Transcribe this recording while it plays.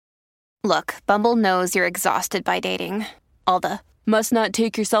Look, Bumble knows you're exhausted by dating. All the must not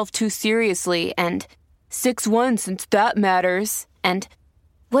take yourself too seriously and 6'1" since that matters. And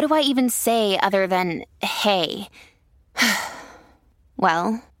what do I even say other than hey?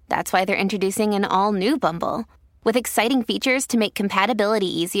 Well, that's why they're introducing an all-new Bumble with exciting features to make compatibility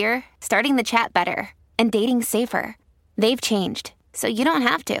easier, starting the chat better, and dating safer. They've changed, so you don't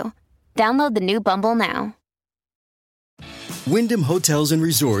have to. Download the new Bumble now. Wyndham Hotels and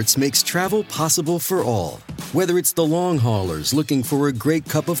Resorts makes travel possible for all. Whether it's the long haulers looking for a great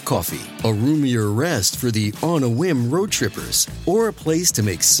cup of coffee, a roomier rest for the on-a-whim road trippers, or a place to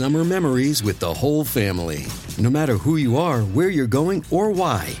make summer memories with the whole family. No matter who you are, where you're going, or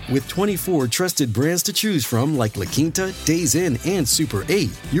why, with 24 trusted brands to choose from like La Quinta, Days Inn, and Super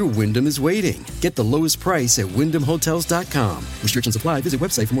 8, your Wyndham is waiting. Get the lowest price at WyndhamHotels.com. Restrictions apply. Visit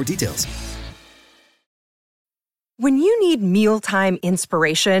website for more details. When you need mealtime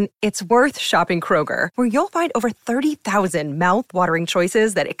inspiration, it's worth shopping Kroger, where you'll find over 30,000 mouth-watering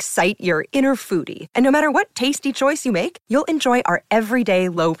choices that excite your inner foodie. And no matter what tasty choice you make, you'll enjoy our everyday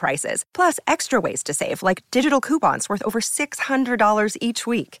low prices, plus extra ways to save, like digital coupons worth over $600 each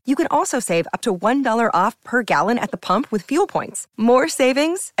week. You can also save up to $1 off per gallon at the pump with fuel points. More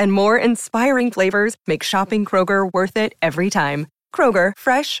savings and more inspiring flavors make shopping Kroger worth it every time. Kroger,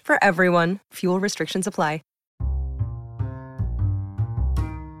 fresh for everyone. Fuel restrictions apply.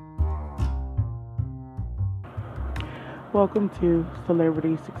 Welcome to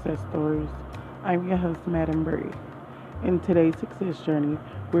Celebrity Success Stories. I'm your host, Madam Bree. In today's success journey,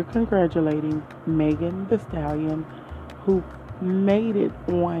 we're congratulating Megan Thee Stallion, who made it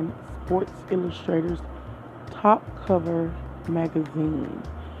on Sports Illustrated's top cover magazine.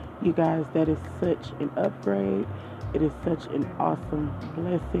 You guys, that is such an upgrade. It is such an awesome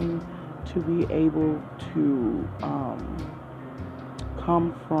blessing to be able to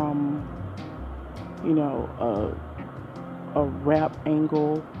come from, a rap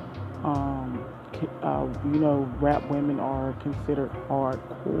angle. Rap women are considered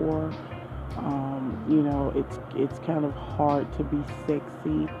hardcore. It's kind of hard to be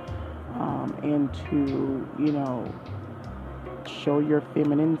sexy and to, show your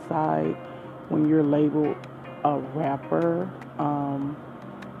feminine side when you're labeled a rapper.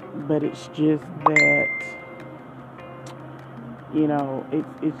 But it's just that,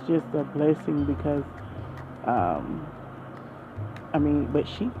 it's just a blessing because but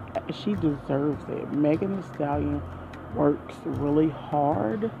she deserves it. Megan Thee Stallion works really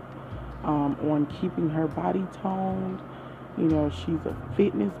hard on keeping her body toned. She's a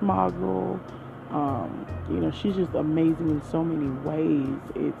fitness mogul. She's just amazing in so many ways.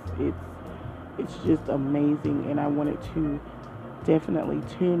 It's just amazing, and I wanted to definitely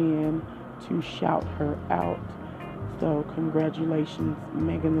tune in to shout her out. So congratulations,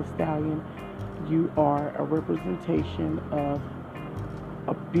 Megan Thee Stallion. You are a representation of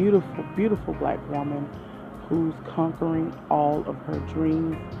a beautiful, beautiful black woman who's conquering all of her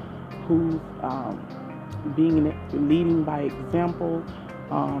dreams, who's leading by example.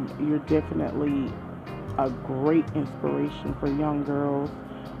 You're definitely a great inspiration for young girls.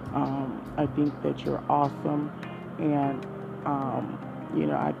 I think that you're awesome, and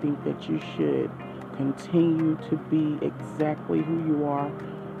I think that you should continue to be exactly who you are.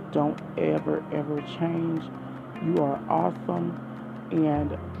 Don't ever change. You are awesome.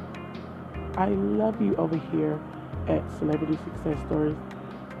 And I love you over here at Celebrity Success Stories.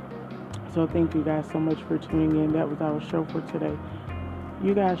 So thank you guys so much for tuning in. That was our show for today.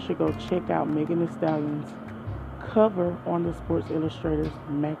 You guys should go check out Megan Thee Stallion's cover on the Sports Illustrated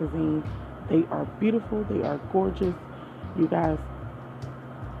magazine. They are beautiful. They are gorgeous. You guys,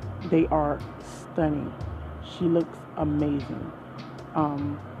 they are stunning. She looks amazing.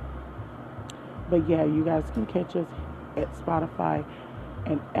 But yeah, you guys can catch us at Spotify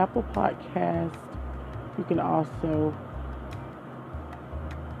and Apple Podcast. You can also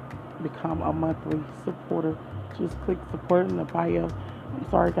become a monthly supporter. Just click support in the bio. I'm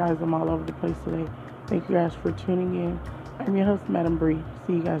sorry guys, I'm all over the place today. Thank you guys for tuning in. I'm your host, Madam Bree.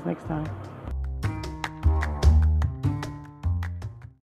 See you guys next time.